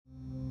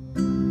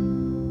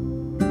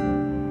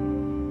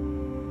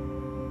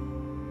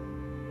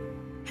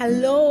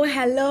Hello,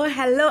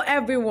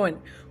 everyone.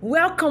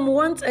 Welcome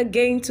once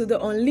again to the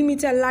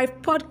Unlimited Life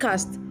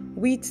podcast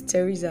with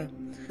Teresa.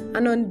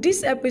 And on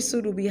this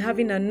episode, we'll be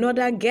having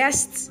another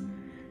guest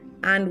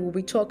and we'll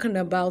be talking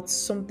about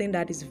something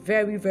that is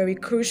very, very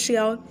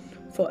crucial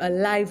for a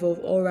life of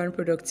all-round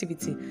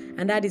productivity,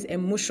 and that is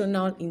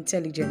emotional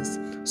intelligence.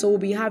 So we'll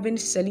be having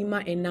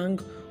Selima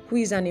Enang, who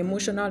is an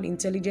emotional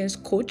intelligence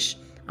coach,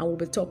 and we'll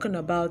be talking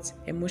about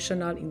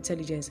emotional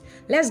intelligence.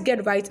 Let's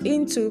get right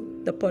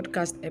into the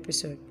podcast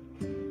episode.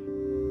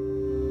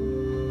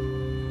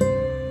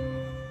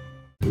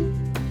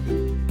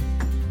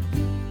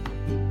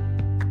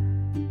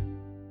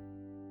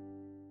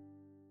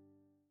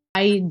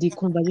 Why the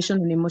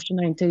conversation on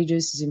emotional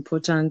intelligence is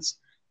important,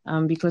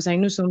 because I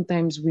know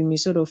sometimes we may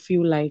sort of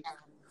feel like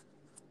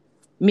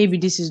maybe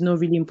this is not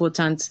really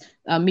important.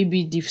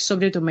 Maybe the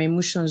subject of my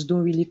emotions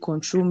don't really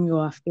control me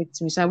or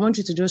affect me. So I want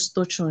you to just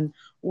touch on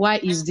why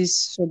is this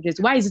subject,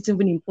 why is it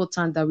even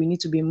important that we need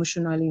to be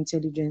emotionally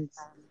intelligent?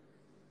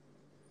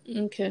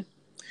 Okay.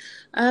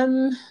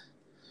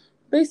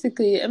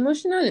 Basically,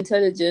 emotional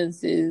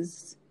intelligence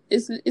is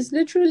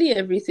literally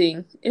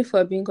everything, if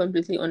we're being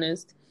completely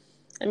honest.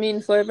 I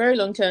mean, for a very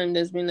long time,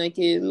 there's been like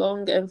a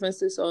long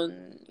emphasis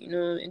on,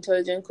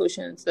 intelligent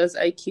quotient, that's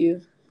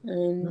IQ.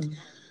 And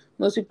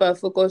most people are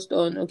focused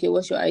on, okay,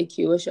 what's your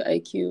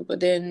IQ?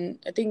 But then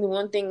I think the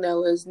one thing that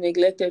was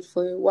neglected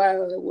for a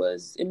while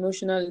was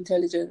emotional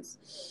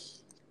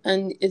intelligence.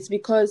 And it's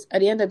because at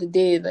the end of the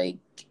day, like,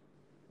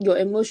 your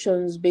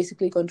emotions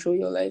basically control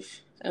your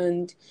life.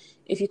 And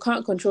if you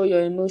can't control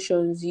your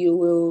emotions, you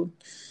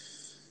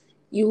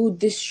will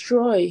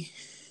destroy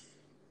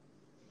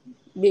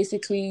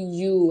basically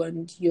you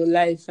and your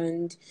life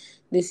and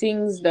the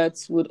things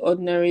that would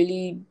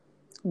ordinarily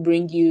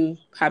bring you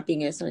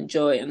happiness and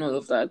joy and all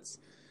of that,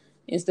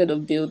 instead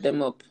of build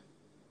them up.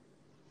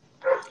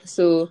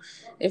 So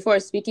if we're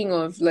speaking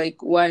of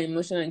like why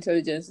emotional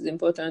intelligence is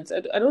important,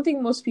 I don't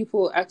think most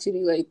people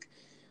actually like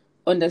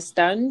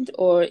understand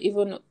or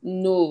even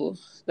know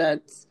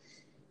that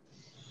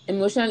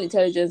emotional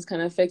intelligence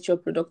can affect your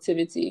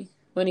productivity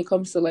when it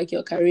comes to like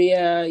your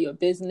career, your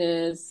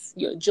business,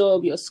 your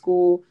job, your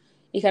school.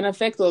 It can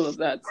affect all of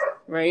that,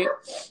 right?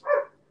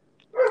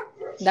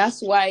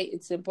 That's why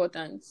it's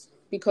important,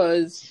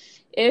 because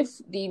if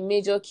the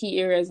major key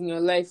areas in your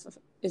life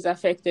is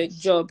affected,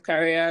 job,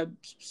 career,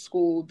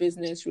 school,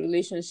 business,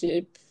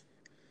 relationship,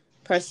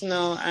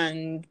 personal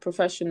and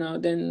professional,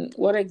 then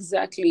what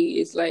exactly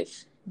is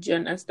life? Do you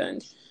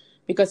understand?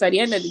 Because at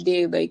the end of the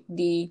day, like,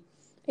 the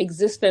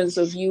existence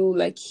of you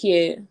like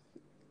here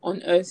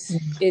on earth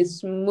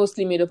is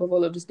mostly made up of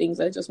all of these things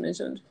I just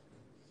mentioned.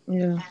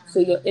 Yeah.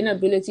 So your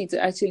inability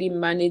to actually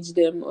manage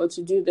them or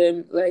to do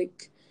them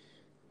like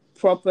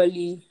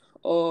properly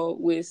or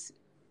with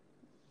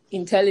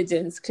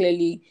intelligence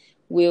clearly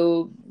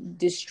will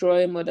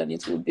destroy more than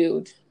it will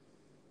build.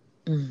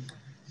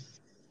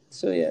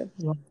 So yeah.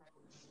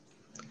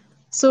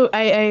 So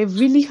I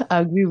really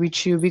agree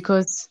with you,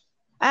 because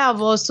I have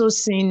also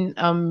seen,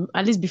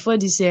 at least before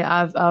this year,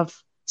 I've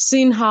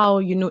seen how,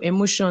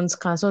 emotions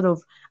can sort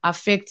of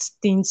affect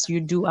things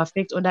you do,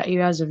 affect other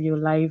areas of your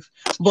life.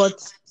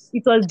 But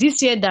it was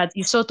this year that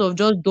it sort of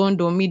just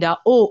dawned on me that,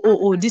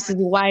 this is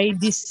why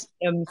this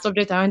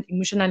subject around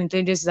emotional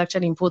intelligence is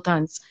actually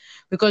important.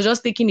 Because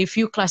just taking a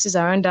few classes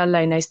around that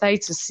line, I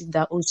started to see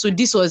that, so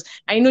this was,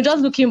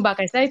 just looking back,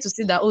 I started to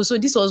see that, so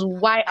this was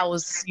why I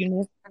was,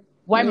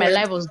 why my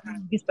life was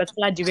going this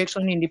particular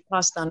direction in the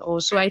past. And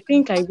also, I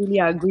think I really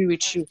agree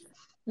with you.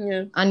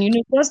 Yeah.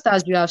 And just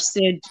as you have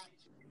said,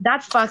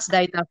 that fact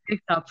that it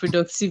affects our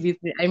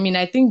productivity. I mean,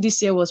 I think this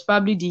year was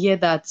probably the year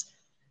that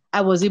I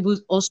was able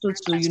also to,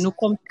 come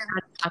to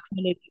that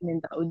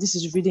acknowledgement that, this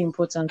is really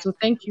important. So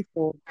thank you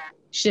for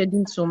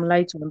shedding some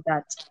light on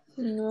that.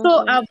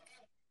 So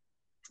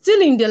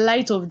still in the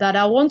light of that,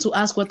 I want to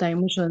ask, what are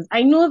emotions?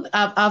 I know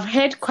I've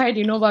heard quite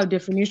a number of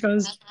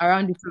definitions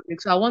around the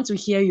topic, so I want to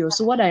hear yours.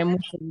 So what are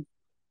emotions?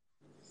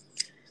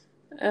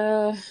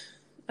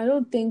 I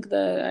don't think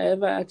that I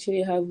ever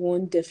actually have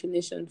one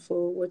definition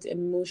for what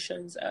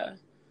emotions are.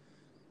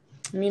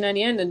 I mean, at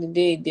the end of the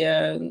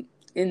day,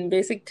 in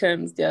basic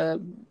terms,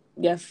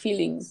 they're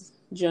feelings.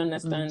 Do you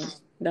understand?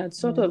 That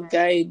sort of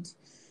guide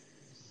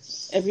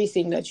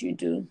everything that you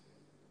do.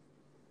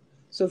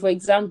 So, for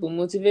example,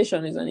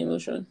 motivation is an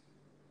emotion.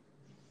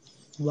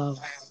 Wow.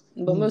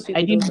 But most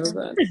people don't know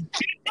that.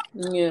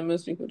 Yeah,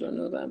 most people don't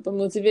know that. But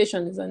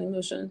motivation is an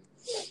emotion.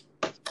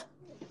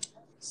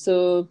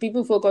 So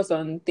people focus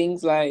on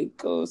things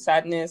like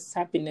sadness,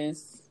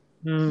 happiness,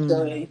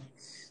 joy.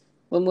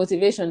 But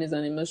motivation is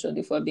an emotion,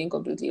 if we're being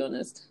completely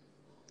honest.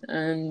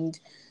 And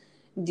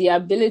the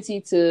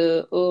ability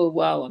to, oh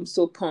wow, I'm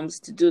so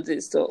pumped to do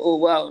this, or oh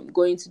wow, I'm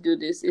going to do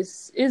this,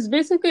 is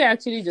basically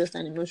actually just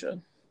an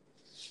emotion.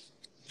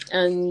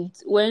 And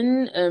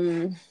when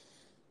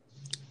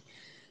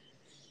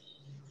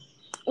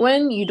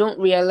you don't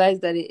realize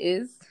that it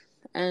is,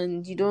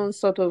 and you don't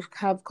sort of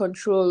have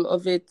control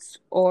of it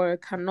or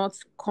cannot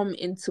come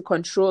into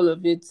control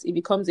of it, it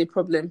becomes a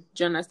problem.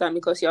 Do you understand?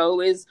 Because you're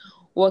always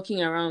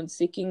walking around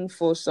seeking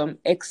for some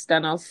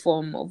external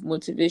form of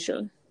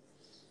motivation.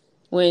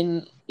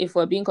 When, if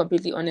we're being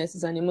completely honest,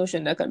 it's an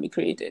emotion that can be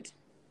created.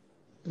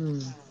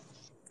 Mm.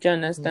 Do you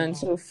understand?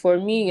 So for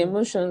me,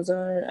 emotions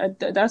are,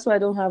 that's why I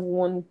don't have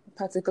one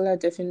particular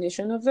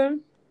definition of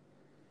them,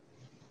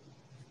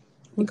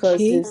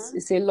 because Okay.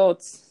 it's a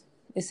lot.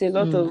 It's a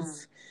lot of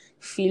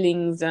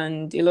feelings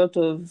and a lot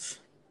of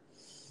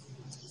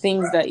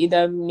things that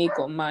either make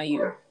or mar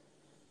you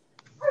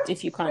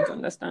if you can't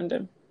understand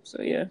them.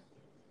 So yeah.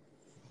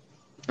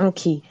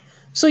 Okay.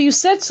 So you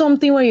said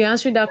something when you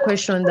answered that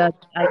question that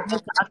I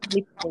just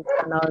actually clicked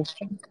and I was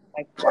just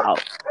like, wow.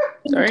 So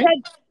you Sorry?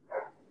 said,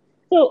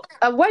 so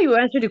while you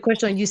answered the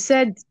question, you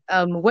said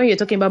when you're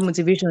talking about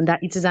motivation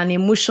that it is an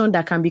emotion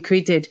that can be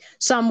created.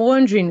 So I'm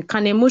wondering,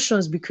 can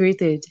emotions be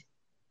created?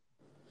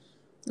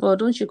 Well,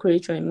 don't you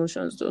create your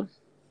emotions though?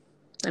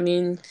 I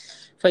mean,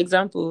 for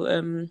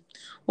example,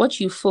 what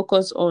you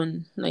focus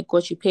on, like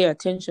what you pay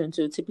attention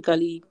to,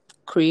 typically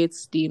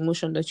creates the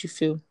emotion that you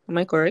feel. Am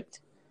I correct?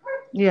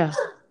 Yeah.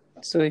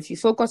 So if you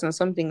focus on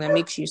something that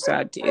makes you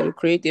sad, it'll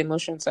create the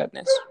emotion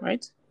sadness,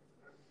 right?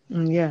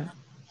 Yeah. Mm.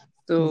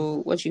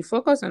 So what you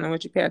focus on and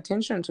what you pay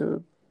attention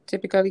to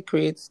typically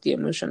creates the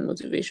emotion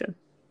motivation.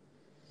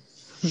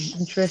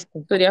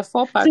 Interesting. So there are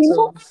four So you parts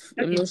know, of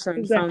okay, emotion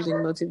go ahead. found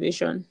in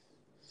motivation.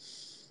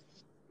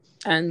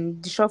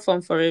 And the short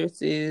form for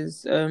it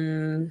is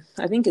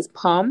I think it's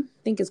PALM.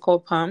 I think it's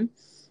called PALM.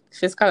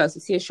 Physical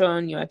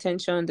association, your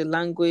attention, the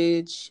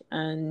language,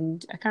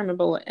 and I can't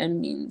remember what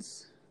M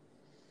means.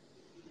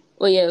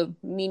 Oh yeah,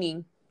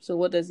 meaning. So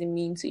what does it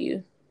mean to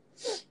you?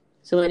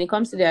 So when it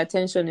comes to the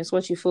attention, it's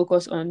what you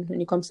focus on.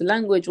 When it comes to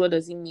language, what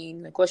does it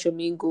mean? Like what's your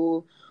main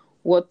goal?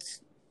 What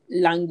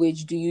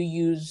language do you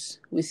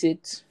use with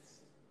it?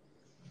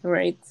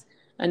 Right?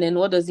 And then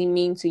what does it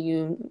mean to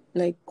you?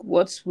 Like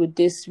what would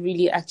this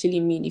really actually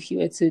mean if you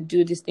were to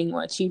do this thing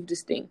or achieve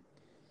this thing?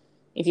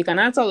 If you can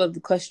answer all of the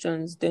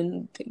questions,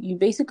 then you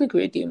basically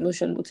create the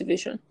emotion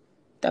motivation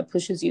that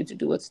pushes you to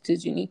do what it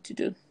is you need to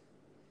do.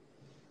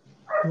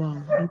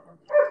 Wow.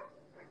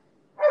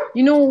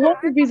 You know, one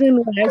reason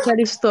why I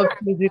actually stopped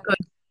is because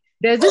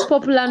there's this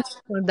popular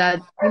notion that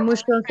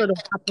emotions sort of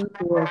happen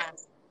to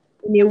us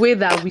in a way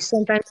that we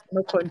sometimes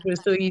cannot control.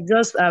 So it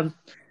just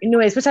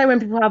especially when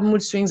people have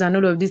mood swings and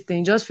all of these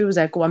things, it just feels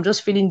like, oh, I'm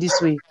just feeling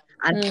this way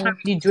and I can't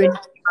Mm. really do anything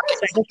about it.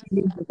 So I just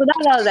feeling this. So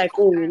that's why I was like,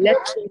 oh,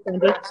 let's think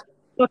and just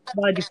talk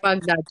about the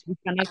fact that we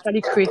can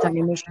actually create an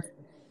emotion.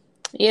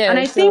 And Yeah,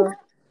 I think so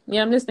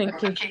yeah, I'm listening.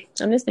 okay.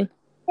 I'm listening.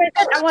 I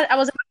said I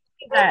was about to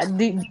say that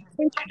the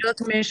point you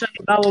just mentioned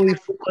about what we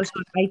focus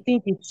on, I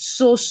think it's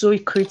so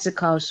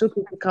critical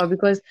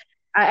because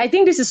I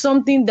think this is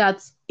something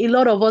that a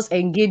lot of us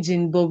engage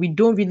in, but we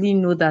don't really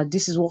know that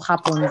this is what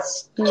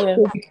happens. Yeah.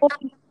 So we focus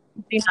on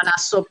something and are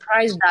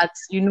surprised that,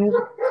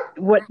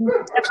 whatever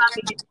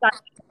maybe starting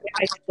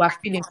we are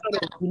feeling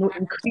sort of,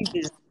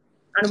 increases.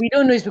 And we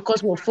don't know it's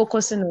because we're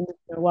focusing on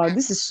it. Wow,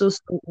 this is so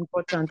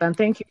important. And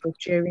thank you for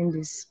sharing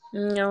this.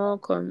 You're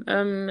welcome.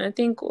 I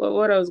think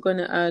what I was going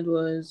to add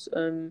was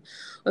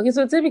okay.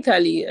 So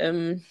typically,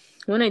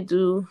 when I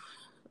do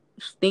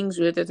things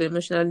related to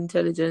emotional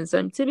intelligence,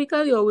 I'm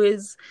typically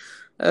always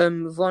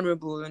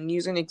vulnerable and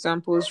using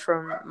examples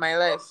from my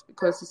life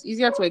because it's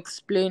easier to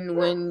explain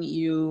when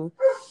you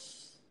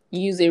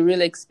use a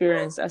real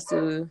experience as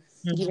to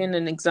giving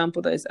an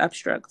example that is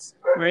abstract,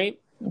 right?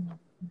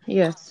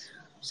 Yes.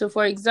 So,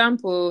 for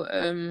example,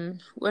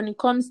 when it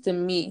comes to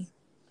me,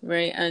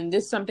 right, and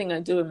this is something I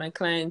do with my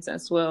clients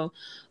as well,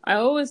 I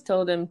always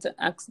tell them to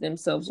ask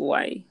themselves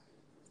why.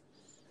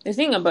 The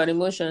thing about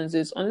emotions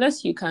is,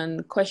 unless you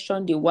can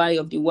question the why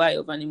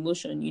of an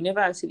emotion, you never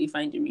actually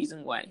find the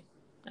reason why.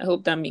 I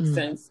hope that makes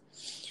sense.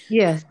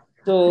 Yes.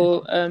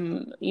 So,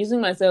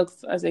 using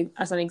myself as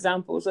an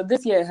example, so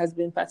this year has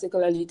been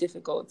particularly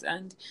difficult,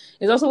 and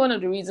it's also one of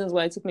the reasons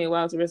why it took me a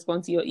while to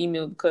respond to your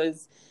email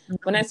because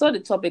when I saw the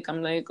topic,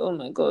 I'm like, oh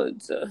my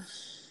god,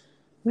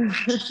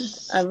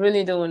 I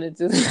really don't want to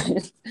do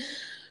this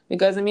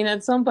because I mean,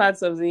 at some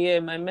parts of the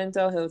year, my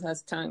mental health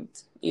has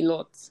tanked a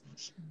lot,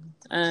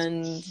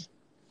 and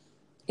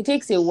it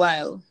takes a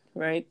while,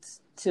 right,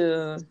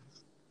 to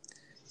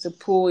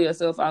pull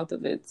yourself out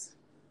of it.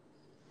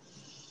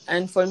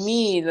 And for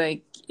me,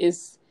 like,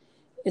 it's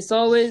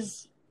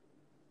always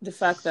the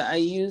fact that I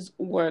use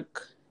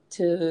work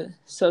to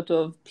sort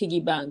of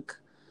piggyback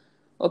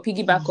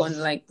on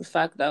like the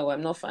fact that, oh,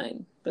 I'm not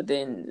fine, but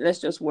then let's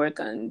just work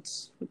and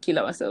kill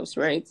ourselves,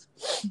 right?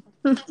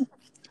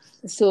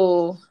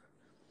 So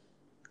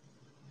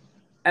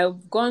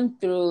I've gone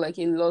through like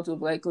a lot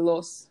of like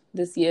loss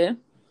this year,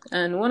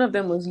 and one of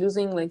them was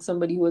losing like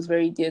somebody who was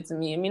very dear to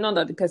me. I mean, not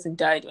that the person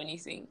died or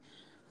anything.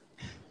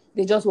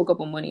 They just woke up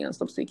on Monday and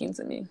stopped speaking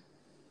to me.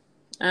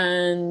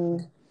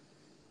 And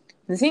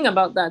the thing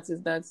about that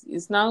is that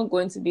it's now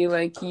going to be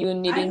like you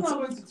needing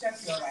to check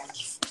your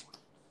rights.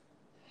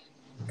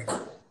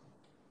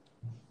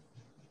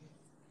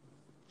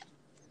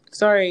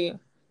 Sorry.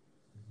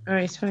 All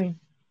right, it's fine.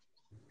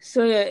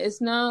 So yeah, it's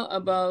now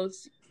about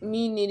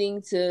me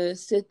needing to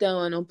sit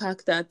down and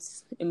unpack that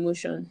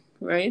emotion,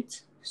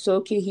 right? So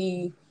okay,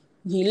 he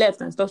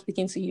left and stopped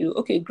speaking to you.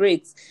 Okay,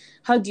 great.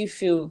 How do you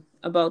feel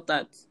about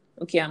that?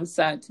 Okay, I'm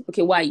sad.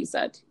 Okay, why are you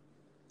sad?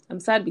 I'm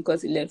sad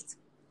because he left.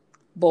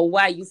 But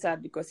why are you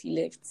sad because he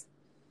left?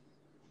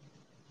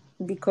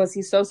 Because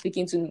he stopped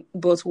speaking to me.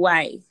 But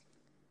why?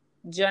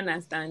 Do you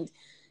understand?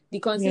 The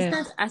Yeah.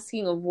 consistent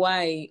asking of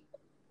why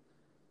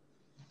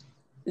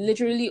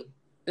literally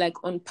like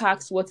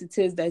unpacks what it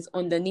is that is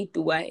underneath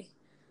the why.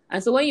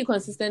 And so when you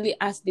consistently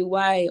ask the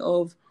why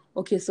of,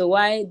 okay, so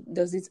why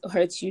does it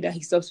hurt you that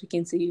he stopped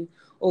speaking to you?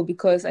 Oh,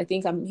 because I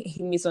think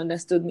he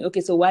misunderstood me.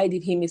 Okay, so why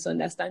did he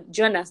misunderstand?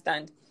 Do you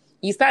understand?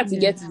 You start to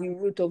Yeah. get to the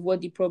root of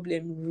what the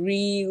problem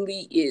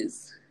really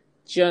is.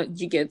 Do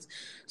you get?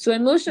 So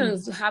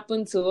emotions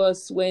happen to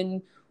us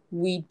when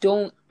we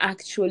don't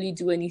actually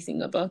do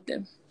anything about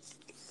them.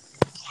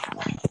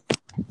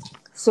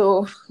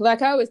 So,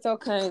 like I always tell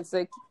clients,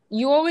 like,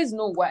 you always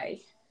know why.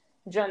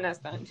 Do you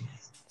understand?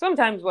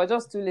 Sometimes we're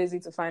just too lazy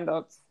to find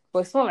out. But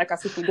it's not like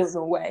as if we don't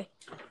know why.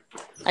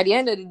 At the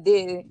end of the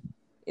day,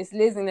 it's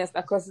laziness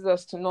that causes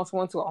us to not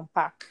want to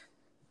unpack.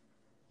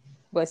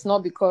 But it's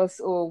not because,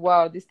 oh,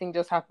 wow, this thing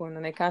just happened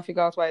and I can't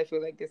figure out why I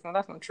feel like this. No,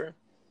 that's not true.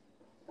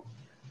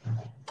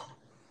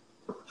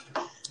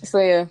 So,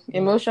 yeah,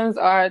 emotions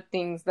are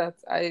things that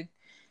I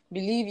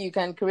believe you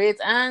can create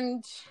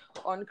and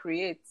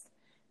uncreate,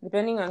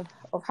 depending on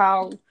of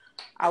how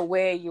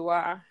aware you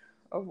are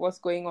of what's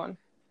going on.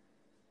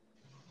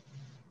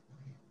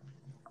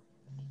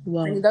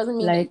 Wow. And it doesn't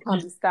mean that you Like,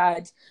 can't be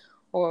sad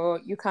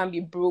or you can't be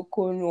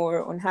broken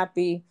or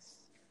unhappy.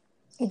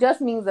 It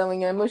just means that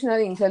when you're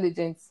emotionally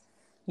intelligent,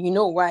 you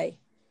know why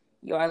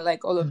you are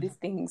like all of these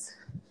things.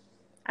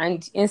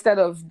 And instead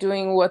of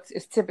doing what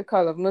is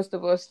typical of most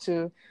of us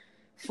to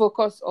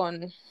focus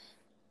on,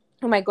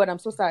 oh my God, I'm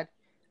so sad,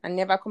 and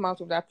never come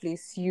out of that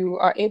place, you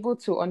are able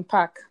to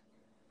unpack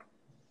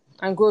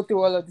and go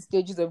through all of the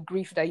stages of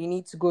grief that you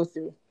need to go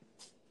through.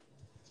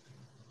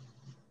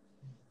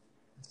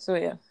 So,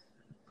 yeah.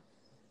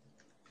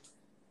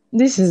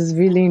 this is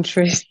really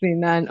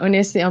interesting, and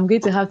honestly, I'm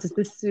going to have to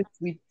sit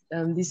with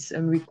this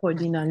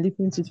recording and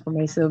listen to it for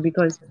myself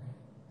because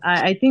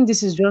I think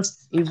this is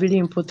just a really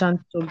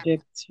important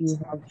subject you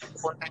have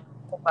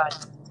covered.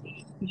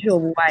 The issue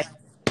of why.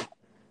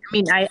 I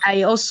mean,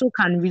 I also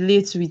can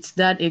relate with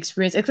that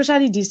experience,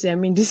 especially this year. I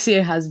mean, this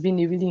year has been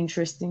a really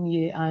interesting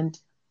year, and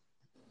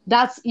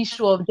that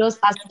issue of just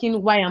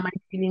asking why am I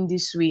feeling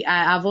this way,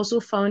 I've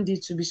also found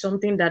it to be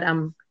something that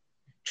I'm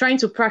trying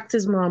to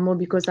practice more and more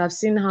because I've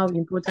seen how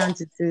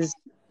important it is.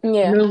 You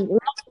Yeah. know,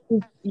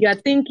 you are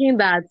thinking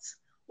that,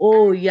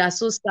 oh, you are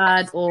so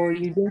sad or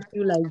you don't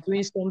feel like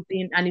doing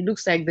something and it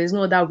looks like there's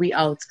no other way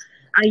out.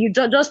 And you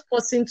just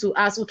pausing to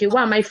ask, okay,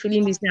 why am I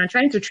feeling this now? And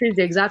trying to trace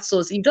the exact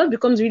source. It just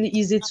becomes really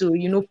easy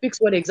to, fix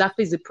what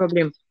exactly is the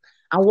problem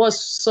and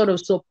what's sort of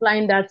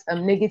supplying that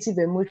negative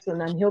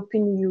emotion and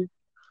helping you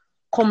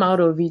come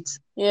out of it.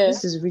 Yeah.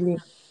 This is really.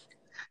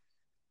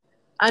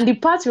 And the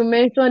part you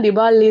mentioned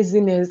about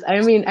laziness,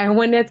 I mean, I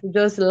wanted to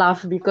just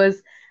laugh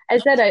because I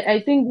said I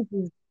think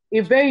this is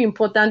a very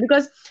important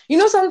because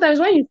sometimes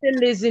when you say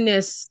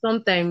laziness,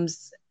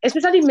 sometimes,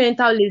 especially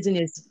mental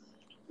laziness,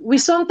 we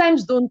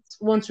sometimes don't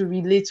want to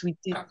relate with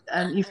it,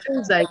 and it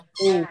feels like,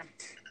 oh,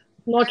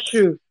 not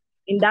true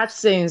in that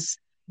sense.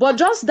 But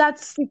just that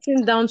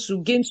sitting down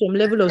to gain some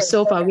level of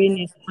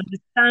self-awareness,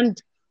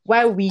 understand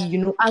why we,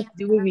 act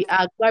the way we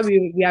act, why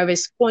we are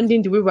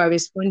responding the way we are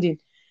responding,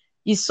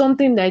 is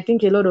something that I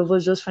think a lot of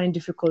us just find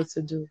difficult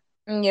to do.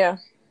 Yeah.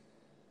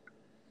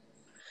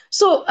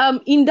 So,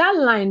 in that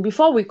line,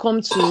 before we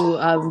come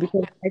to,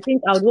 because I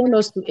think I would want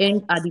us to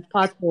end at the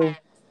part of,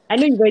 I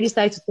know you've already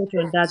started to touch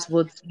on that,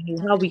 but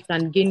how we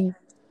can gain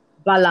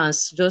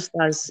balance, just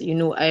as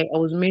I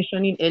was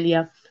mentioning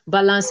earlier,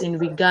 balance in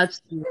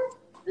regards to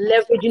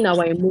leveraging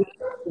our emotions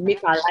to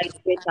make our life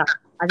better,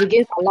 as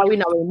against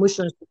allowing our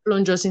emotions to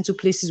plunge us into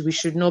places we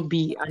should not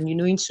be, and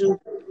into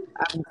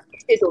a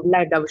state of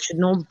life that we should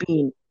not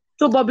be in.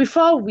 So, but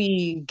before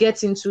we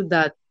get into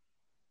that,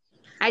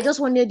 I just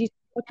wanted you to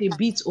talk a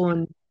bit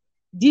on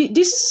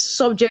this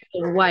subject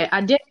of why.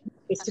 Are there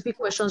specific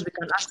questions we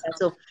can ask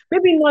ourselves?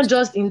 Maybe not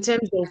just in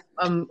terms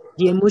of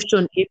the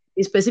emotion,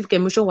 a specific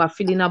emotion we're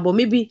feeling now, but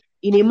maybe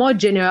in a more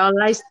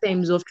generalized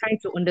terms of trying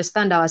to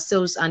understand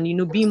ourselves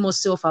and being more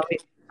self-aware.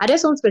 Are there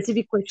some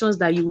specific questions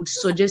that you would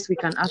suggest we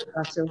can ask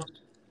ourselves?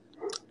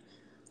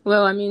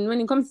 Well, I mean, when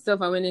it comes to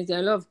self-awareness, there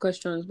are a lot of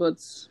questions, but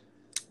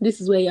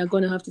this is where you're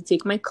going to have to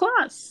take my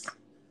class.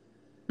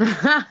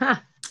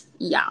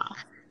 Yeah.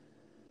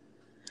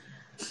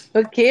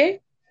 Okay.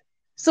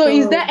 So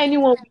is there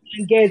anyone we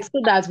can get so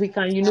that we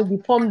can, be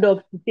pumped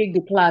up to take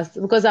the class?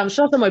 Because I'm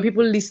sure some of the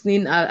people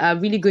listening are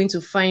really going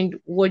to find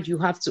what you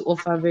have to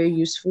offer very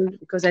useful,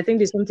 because I think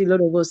there's something a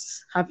lot of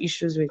us have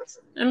issues with.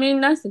 I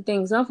mean, that's the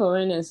thing.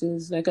 Self-awareness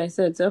is, like I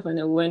said,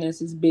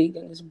 self-awareness is big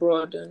and it's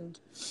broad. And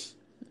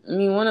I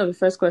mean, one of the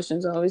first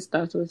questions I always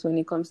start with when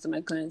it comes to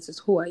my clients is,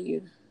 who are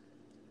you?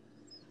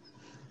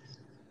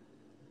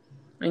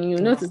 And you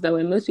notice that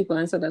when most people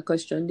answer that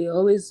question, they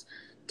always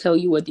tell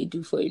you what they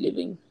do for a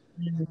living.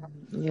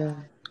 Yeah.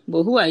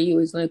 But who are you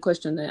is not a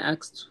question that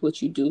asks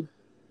what you do.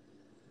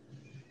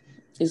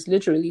 It's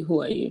literally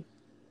who are you.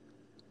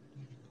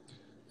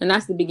 And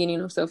that's the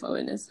beginning of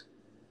self-awareness.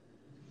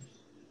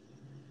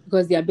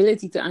 Because the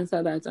ability to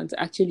answer that and to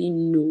actually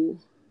know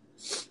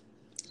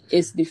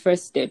is the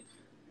first step.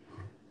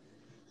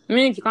 I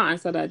mean, if you can't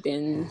answer that,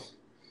 then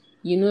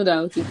you know that,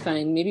 okay,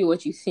 fine. Maybe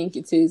what you think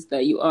it is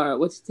that you are,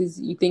 what it is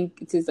you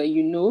think it is that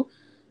you know,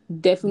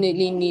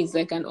 definitely needs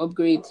like an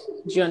upgrade.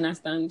 Do you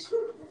understand?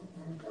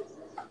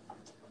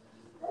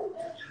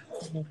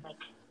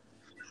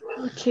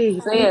 Okay,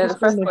 So thank yeah, you the so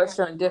first much.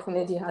 question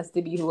definitely has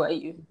to be, who are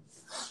you?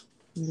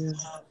 Yeah,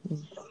 yeah.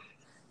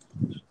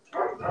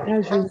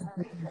 That's really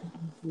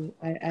important.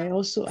 I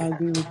also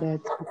agree with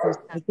that because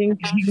I think,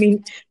 I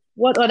mean,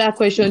 what other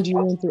question do you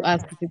want to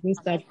ask if you can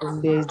start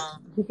from there? It's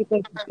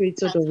difficult to create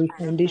sort of a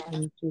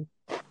foundation to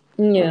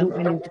Yeah. do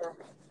anything.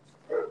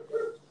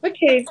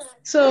 Okay,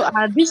 so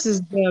this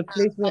is the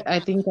place where I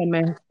think I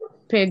might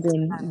peg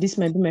on. This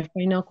might be my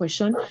final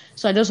question.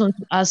 So I just want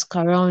to ask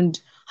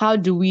around how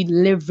do we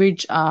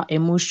leverage our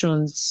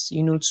emotions,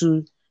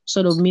 to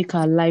sort of make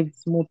our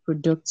lives more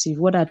productive?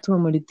 What are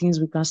some of the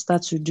things we can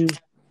start to do?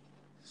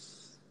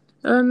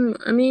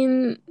 I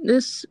mean,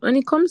 this when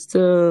it comes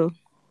to,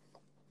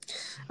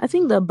 I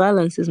think that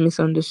balance is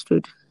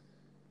misunderstood,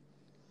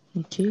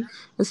 Okay.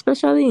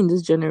 especially in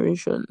this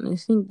generation. I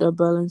think that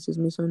balance is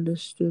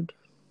misunderstood,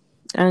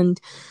 and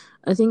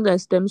I think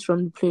that stems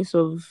from the place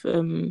of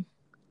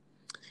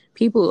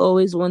people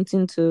always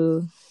wanting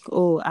to,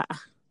 oh,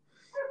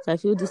 if I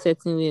feel this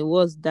certain way,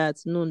 what's that?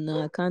 No,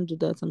 no, I can't do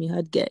that. I'm a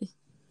hard guy.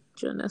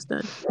 Do you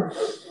understand?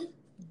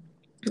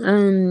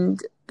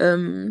 And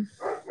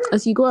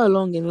as you go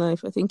along in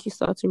life, I think you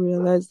start to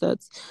realize that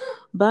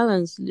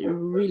balance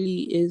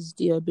really is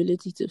the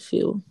ability to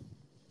feel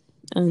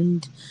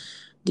and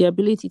the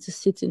ability to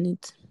sit in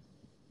it.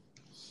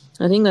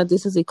 I think that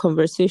this is a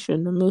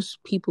conversation that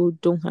most people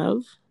don't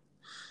have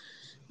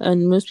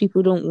and most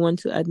people don't want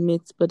to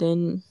admit. But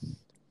then,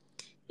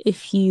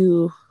 if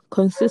you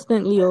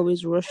consistently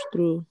always rush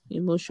through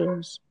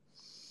emotions,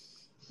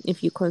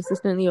 if you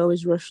consistently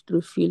always rush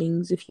through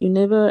feelings, if you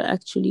never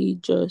actually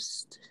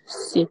just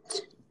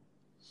sit,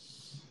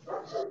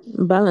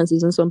 balance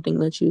isn't something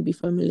that you'll be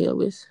familiar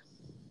with.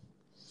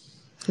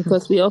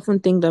 Because we often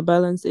think that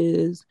balance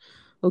is,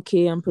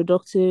 okay, I'm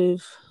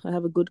productive, I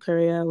have a good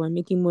career, I'm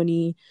making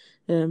money,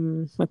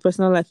 my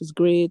personal life is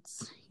great,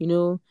 you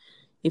know.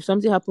 If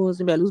something happens,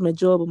 maybe I lose my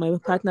job or my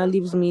partner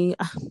leaves me,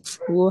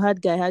 well,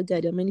 hard guy,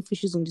 there are many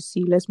fishes in the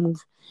sea, let's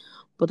move.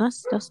 But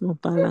that's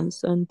not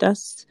balance, and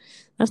that's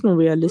not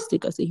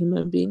realistic as a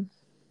human being.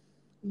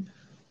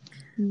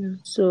 Yeah.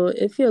 So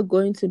if you're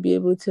going to be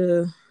able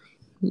to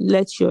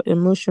let your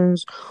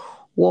emotions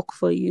work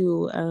for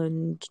you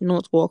and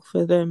not work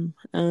for them,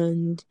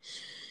 and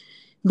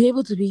be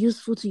able to be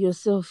useful to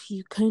yourself,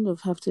 you kind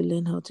of have to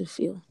learn how to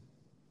feel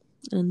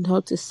and how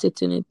to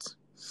sit in it.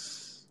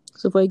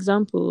 So, for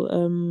example,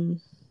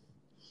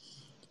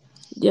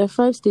 there are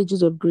 5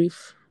 stages of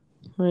grief,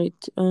 right?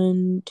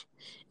 And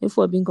if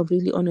we're being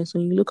completely honest,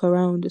 when you look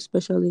around,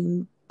 especially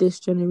in this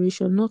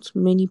generation, not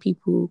many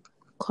people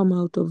come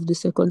out of the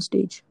second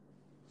stage.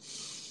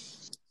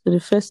 So,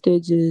 the first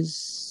stage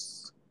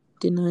is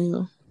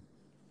denial,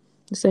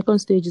 the second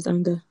stage is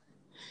anger,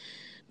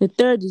 the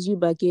third is you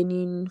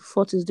bargaining,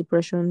 fourth is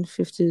depression,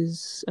 fifth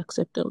is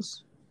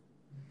acceptance.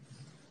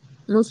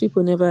 Most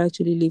people never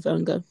actually leave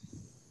anger.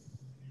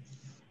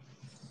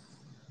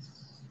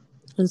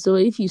 And so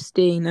if you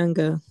stay in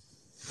anger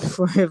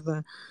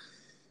forever,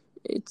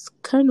 it's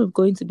kind of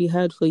going to be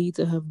hard for you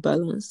to have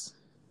balance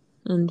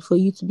and for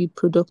you to be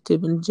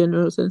productive in the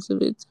general sense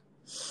of it.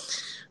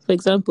 For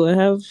example, I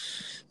have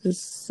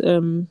this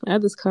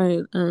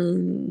client,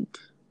 and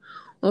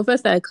when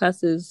first I had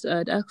classes,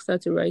 I'd asked her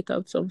to write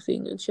out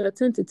something and she had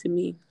sent it to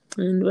me.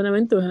 And when I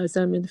went through her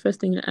assignment, the first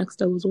thing I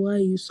asked her was, why are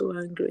you so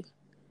angry?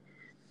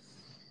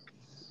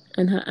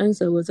 And her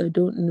answer was, I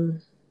don't know.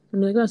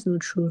 I'm like, that's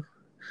not true.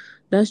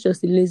 That's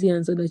just a lazy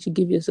answer that you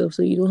give yourself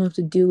so you don't have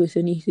to deal with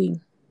anything.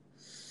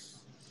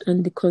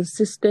 And the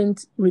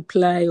consistent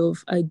reply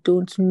of, I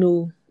don't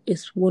know,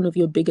 is one of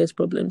your biggest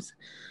problems.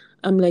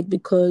 I'm like,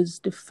 because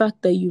the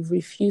fact that you've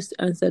refused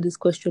to answer this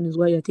question is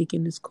why you're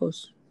taking this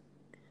course.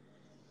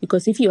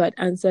 Because if you had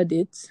answered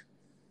it,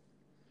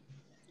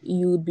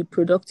 you would be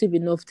productive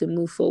enough to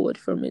move forward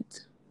from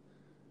it.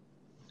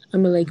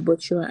 I'm like,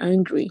 but you're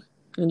angry.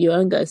 And your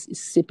anger is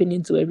sipping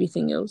into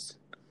everything else.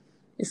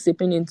 It's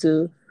sipping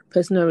into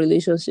personal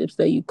relationships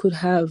that you could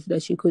have,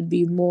 that you could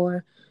be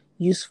more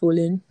useful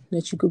in,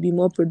 that you could be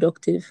more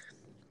productive.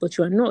 But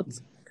you are not,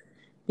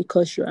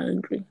 because you're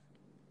angry.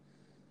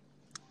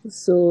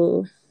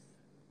 So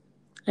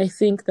I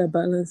think that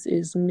balance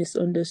is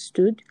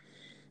misunderstood,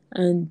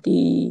 and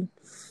the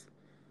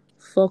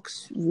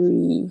Fox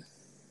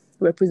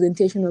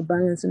representation of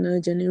balance in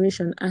our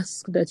generation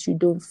asks that you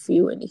don't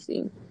feel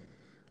anything,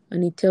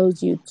 and it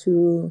tells you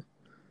to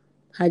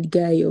hard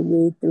guy your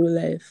way through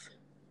life.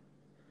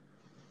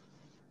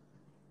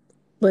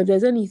 But if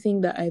there's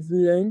anything that I've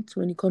learned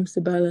when it comes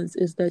to balance,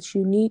 is that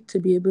you need to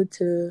be able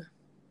to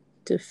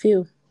to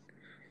feel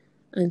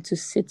and to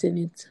sit in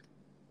it.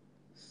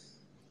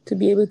 To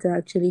be able to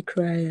actually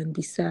cry and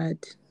be sad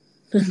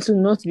and to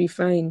not be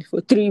fine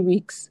for 3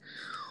 weeks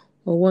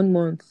or 1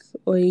 month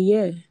or a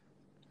year,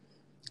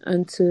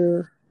 and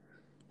to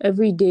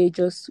every day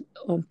just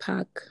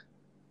unpack.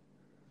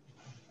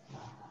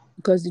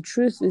 Because the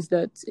truth is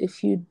that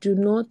if you do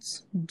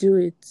not do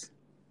it,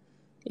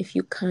 if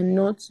you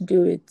cannot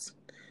do it,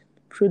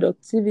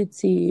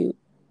 productivity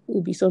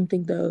will be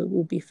something that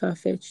will be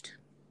far-fetched.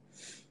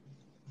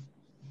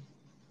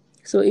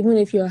 So even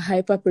if you're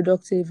hyper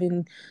productive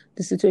in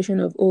the situation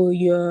of,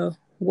 you're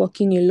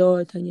working a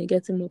lot and you're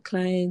getting more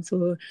clients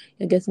or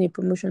you're getting a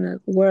promotion at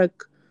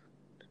work,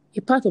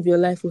 a part of your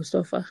life will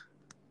suffer.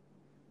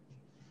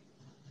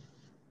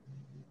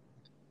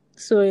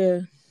 So yeah,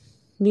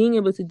 being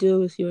able to deal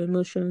with your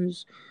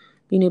emotions,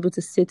 being able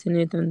to sit in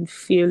it and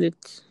feel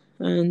it,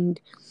 and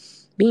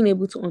being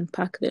able to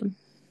unpack them.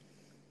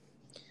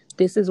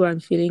 This is why I'm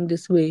feeling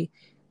this way.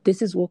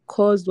 This is what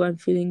caused why I'm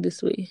feeling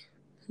this way.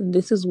 And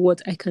this is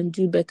what I can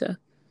do better.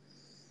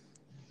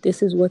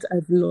 This is what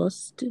I've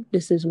lost.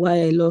 This is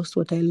why I lost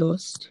what I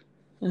lost.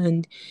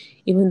 And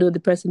even though the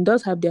person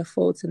does have their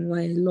faults and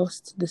why I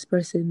lost this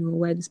person or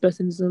why this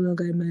person is no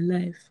longer in my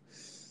life,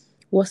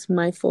 what's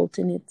my fault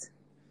in it?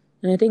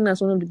 And I think that's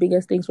one of the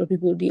biggest things for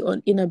people,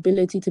 the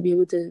inability to be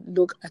able to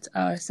look at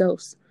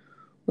ourselves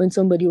when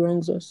somebody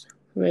wrongs us,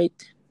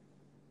 right?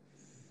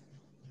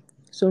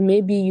 So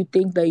maybe you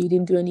think that you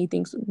didn't do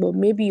anything, but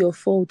maybe your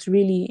fault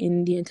really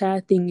in the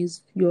entire thing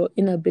is your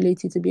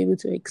inability to be able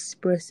to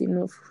express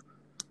enough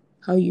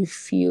how you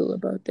feel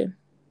about them.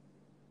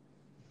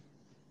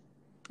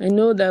 I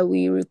know that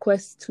we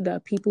request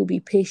that people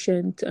be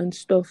patient and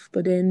stuff,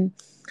 but then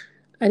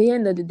at the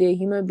end of the day,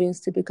 human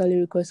beings typically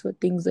request for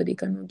things that they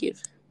cannot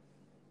give.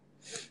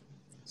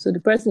 So the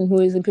person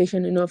who isn't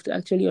patient enough to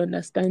actually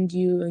understand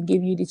you and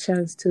give you the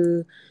chance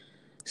to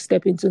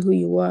step into who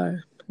you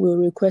are will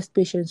request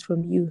patience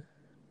from you.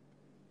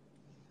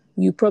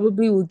 You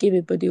probably will give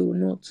it, but they will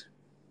not.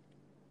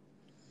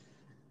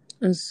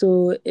 And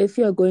so if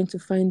you're going to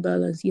find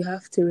balance, you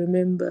have to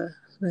remember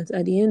that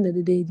at the end of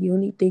the day, the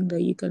only thing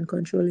that you can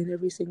control in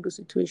every single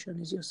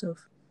situation is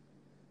yourself.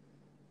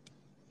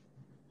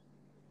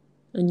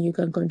 And you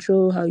can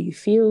control how you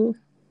feel.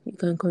 You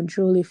can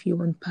control if you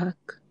unpack.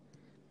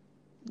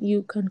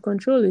 You can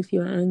control if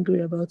you're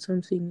angry about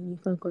something. You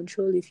can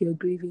control if you're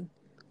grieving.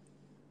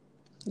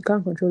 You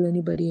can't control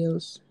anybody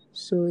else.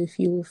 So if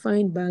you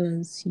find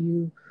balance,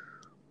 you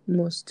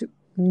must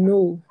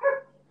know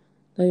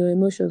that your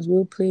emotions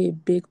will play a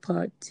big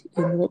part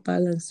in what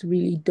balance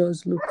really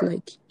does look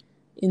like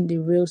in the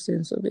real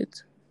sense of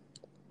it.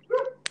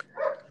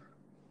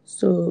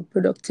 So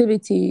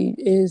productivity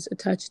is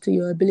attached to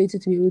your ability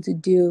to be able to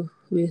deal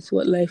with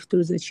what life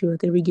throws at you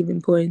at every given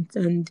point,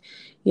 and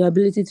your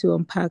ability to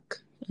unpack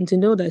and to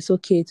know that it's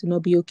okay to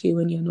not be okay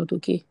when you're not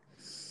okay,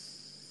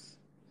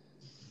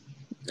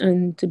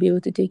 and to be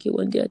able to take it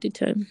one day at a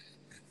time.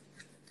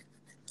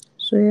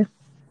 So yeah.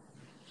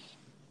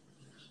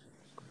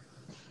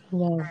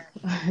 Wow,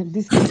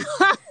 this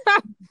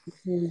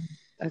is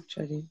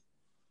actually.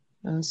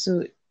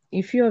 So,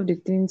 a few of the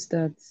things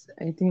that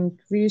I think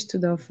really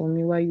stood out for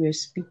me while you were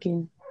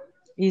speaking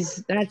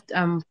is that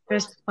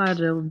first part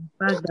of the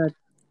fact that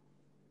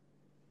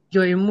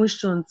your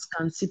emotions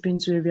can seep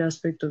into every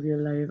aspect of your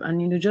life,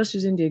 and just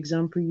using the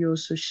example you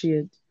also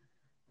shared,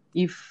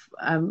 if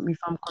I'm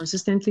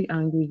consistently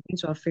angry,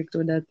 it's going to affect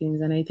other things,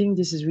 and I think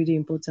this is really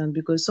important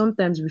because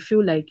sometimes we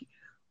feel like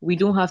we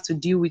don't have to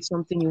deal with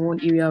something in one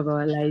area of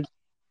our life,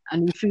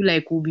 and we feel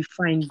like we'll be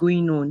fine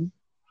going on,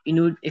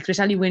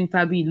 especially when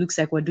probably it looks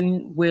like we're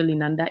doing well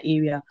in another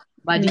area.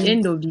 But at the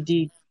end of the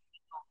day,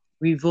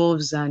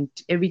 revolves and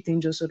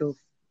everything just sort of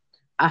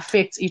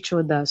affects each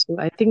other. So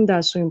I think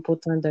that's so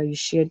important that you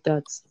shared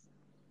that.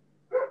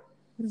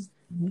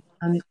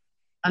 And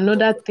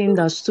another thing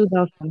that stood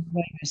out from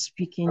when you were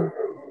speaking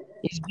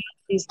is just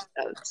this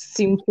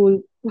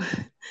simple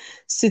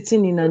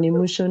sitting in an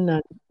emotion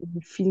and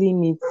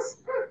feeling it,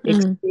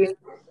 experiencing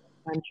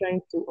and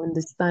trying to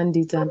understand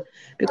it. And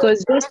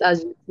because just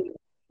as you say,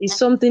 it's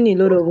something a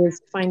lot of us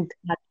find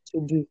hard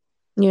to do.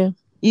 Yeah.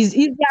 It's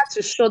easier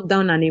to shut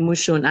down an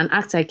emotion and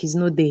act like it's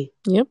not there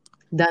Yep.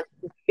 than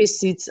to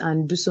face it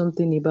and do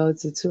something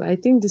about it. So I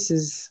think this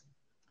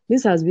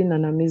has been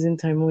an amazing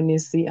time,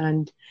 honestly.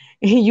 And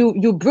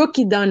you broke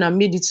it down and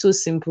made it so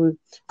simple.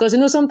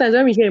 Because sometimes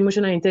when we hear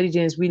emotional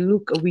intelligence, we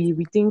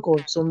think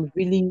of some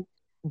really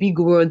big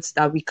words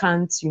that we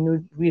can't,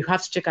 we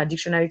have to check our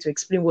dictionary to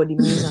explain what it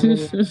means and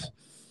all of that.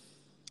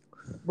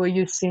 But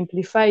you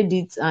simplified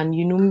it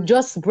and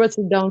just brought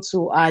it down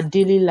to our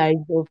daily life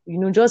of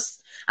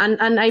just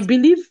and I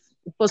believe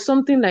for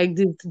something like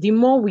this, the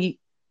more we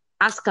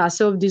ask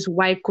ourselves this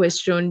why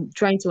question,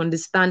 trying to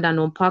understand and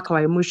unpack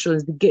our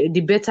emotions,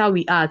 the better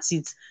we are at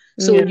it.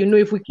 So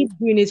if we keep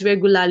doing it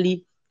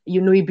regularly,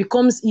 it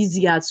becomes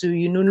easier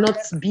to not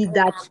be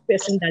that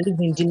person that lives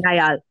in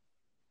denial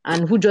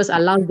and who just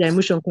allows their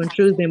emotion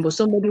controls them, but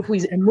somebody who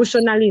is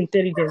emotionally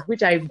intelligent,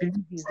 which I believe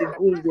is the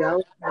goal we are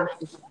all trying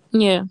to.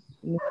 Yeah.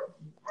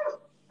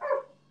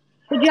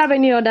 So do you have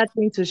any other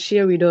thing to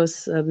share with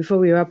us before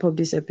we wrap up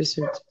this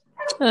episode?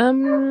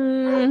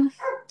 I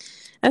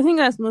think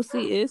that's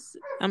mostly it.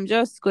 I'm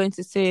just going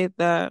to say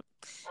that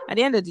at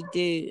the end of the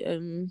day,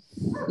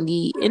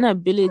 the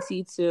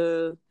inability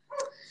to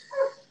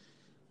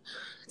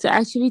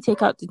actually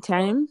take out the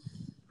time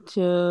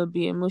to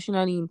be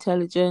emotionally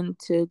intelligent,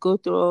 to go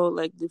through all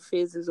like the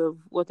phases of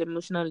what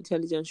emotional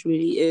intelligence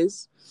really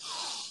is,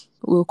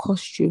 will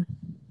cost you.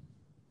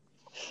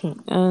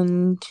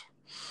 And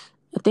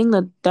I think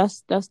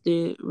that's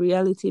the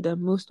reality that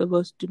most of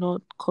us do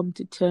not come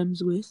to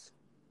terms with.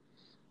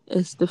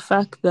 It's the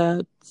fact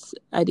that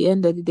at the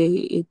end of the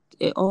day,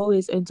 it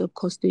always ends up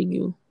costing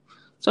you,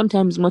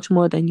 sometimes much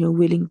more than you're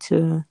willing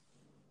to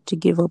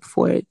give up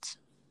for it.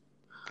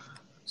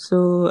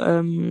 So,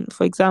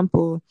 for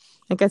example,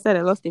 like I said,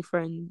 I lost a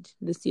friend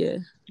this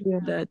year. Yeah.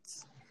 That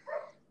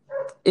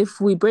if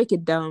we break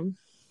it down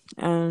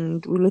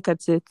and we look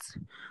at it,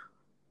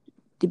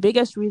 the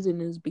biggest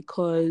reason is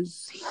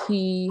because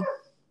he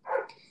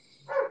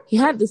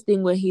had this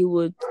thing where he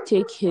would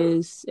take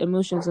his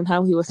emotions and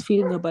how he was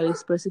feeling about a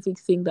specific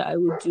thing that I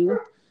would do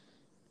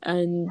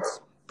and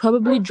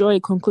probably draw a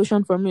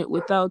conclusion from it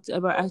without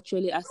ever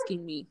actually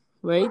asking me,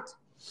 right?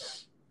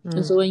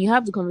 And so when you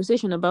have the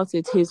conversation about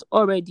it, he's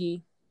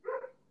already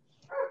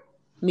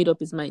made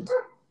up his mind.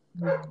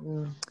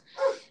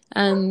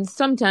 And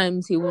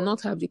sometimes he will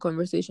not have the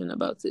conversation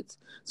about it.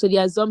 So the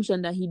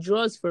assumption that he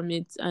draws from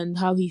it and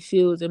how he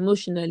feels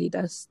emotionally,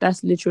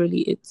 that's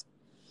literally it.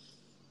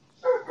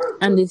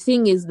 And the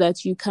thing is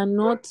that you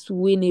cannot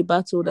win a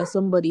battle that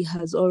somebody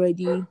has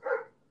already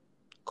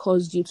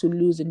caused you to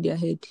lose in their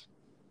head.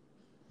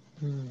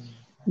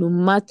 No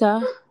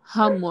matter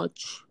how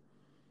much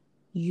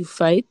you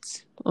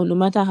fight, or no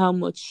matter how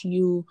much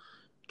you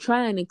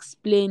try and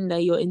explain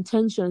that your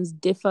intentions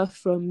differ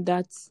from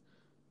that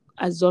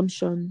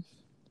assumption,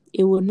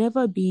 it will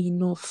never be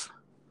enough,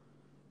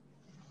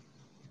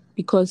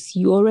 because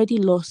you already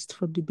lost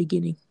from the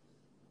beginning.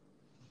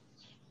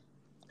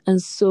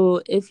 And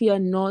so if you're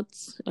not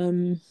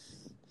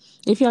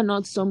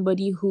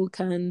somebody who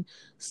can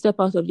step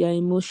out of their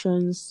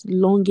emotions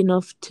long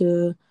enough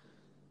to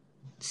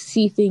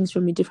see things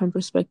from a different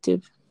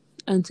perspective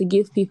and to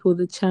give people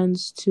the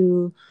chance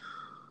to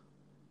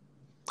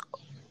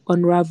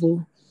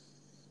unravel,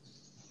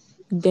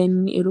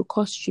 then it'll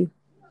cost you,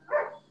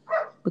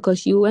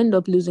 because you end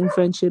up losing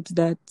friendships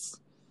that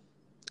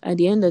at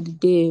the end of the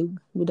day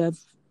would have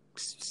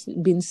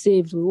been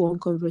saved with one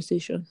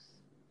conversation.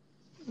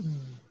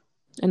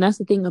 And that's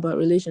the thing about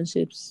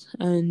relationships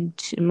and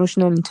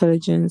emotional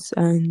intelligence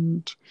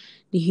and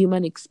the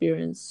human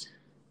experience,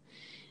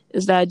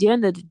 is that at the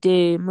end of the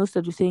day, most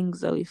of the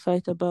things that we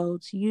fight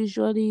about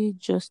usually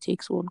just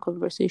takes one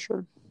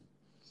conversation.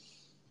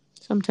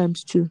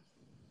 Sometimes two.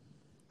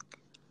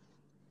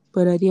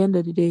 But at the end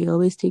of the day, it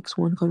always takes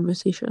one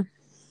conversation.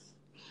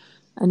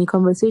 And a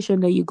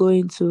conversation that you go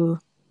into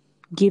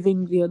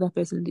giving the other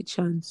person the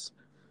chance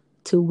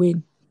to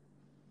win.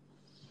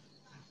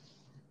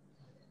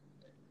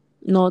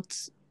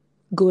 Not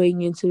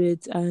going into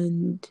it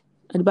and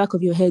at the back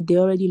of your head, they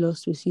already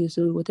lost with you.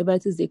 So whatever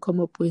it is they come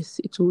up with,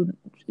 it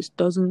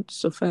doesn't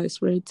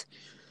suffice, right?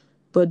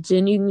 But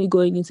genuinely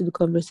going into the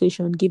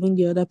conversation, giving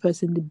the other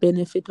person the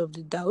benefit of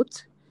the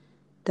doubt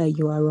that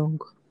you are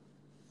wrong.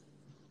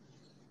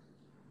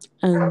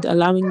 And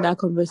allowing that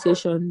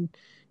conversation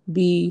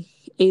be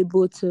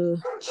able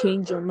to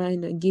change your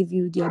mind and give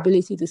you the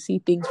ability to see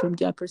things from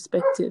their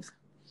perspective.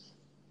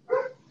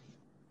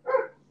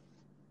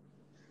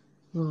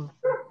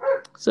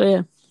 So,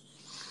 yeah.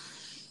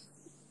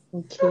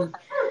 Okay.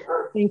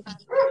 Thank you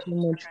so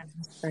much for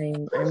this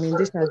time. I mean,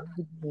 this has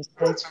been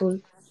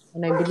insightful.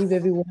 And I believe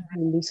everyone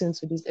who listens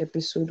to this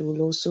episode will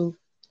also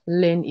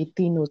learn a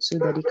thing or two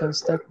that they can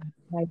start to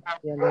apply to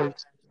their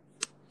lives.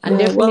 And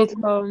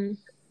definitely,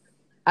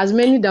 as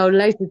many that would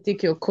like to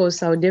take your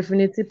course, I'll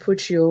definitely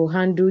put your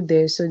handle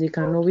there so they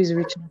can always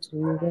reach out to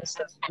you once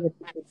they get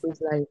people's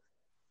life.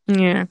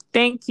 Yeah,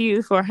 thank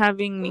you for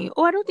having me.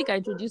 Oh, I don't think I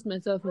introduced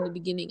myself in the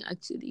beginning,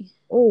 actually.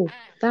 Oh,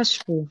 that's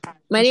true.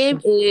 My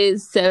name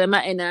is Selma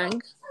Enang.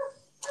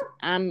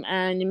 I'm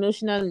an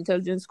emotional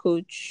intelligence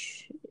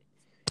coach,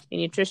 a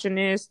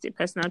nutritionist, a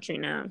personal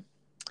trainer.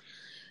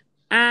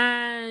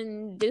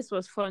 And this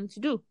was fun to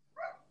do.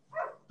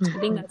 I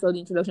think that's all the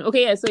introduction.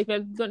 Okay, yeah, so if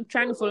you're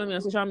trying to follow me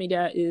on social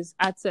media, is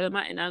at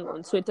Selma Enang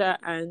on Twitter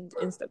and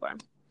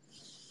Instagram.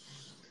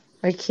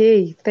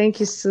 Okay, thank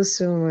you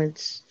so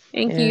much.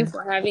 Thank you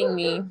for having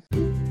me.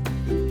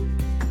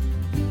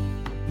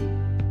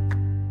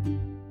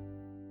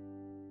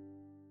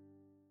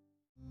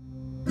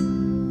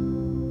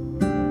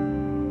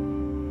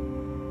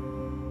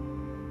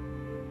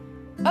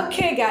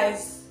 Okay,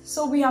 guys,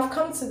 so we have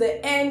come to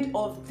the end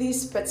of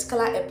this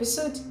particular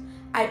episode.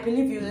 I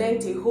believe you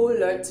learned a whole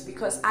lot,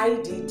 because I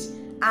did,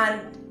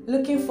 and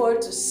looking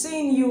forward to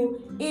seeing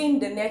you in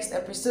the next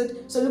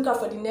episode. So look out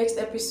for the next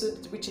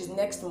episode, which is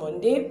next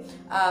Monday.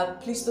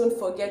 Please don't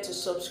forget to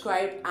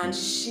subscribe and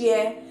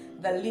share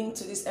the link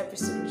to this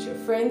episode with your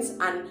friends,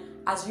 and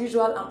As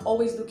usual, I'm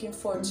always looking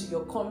forward to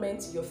your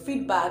comments, your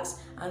feedbacks,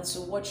 and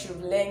to what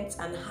you've learned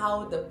and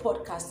how the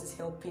podcast is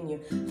helping you.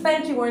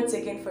 Thank you once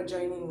again for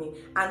joining me,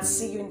 and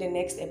see you in the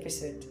next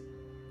episode.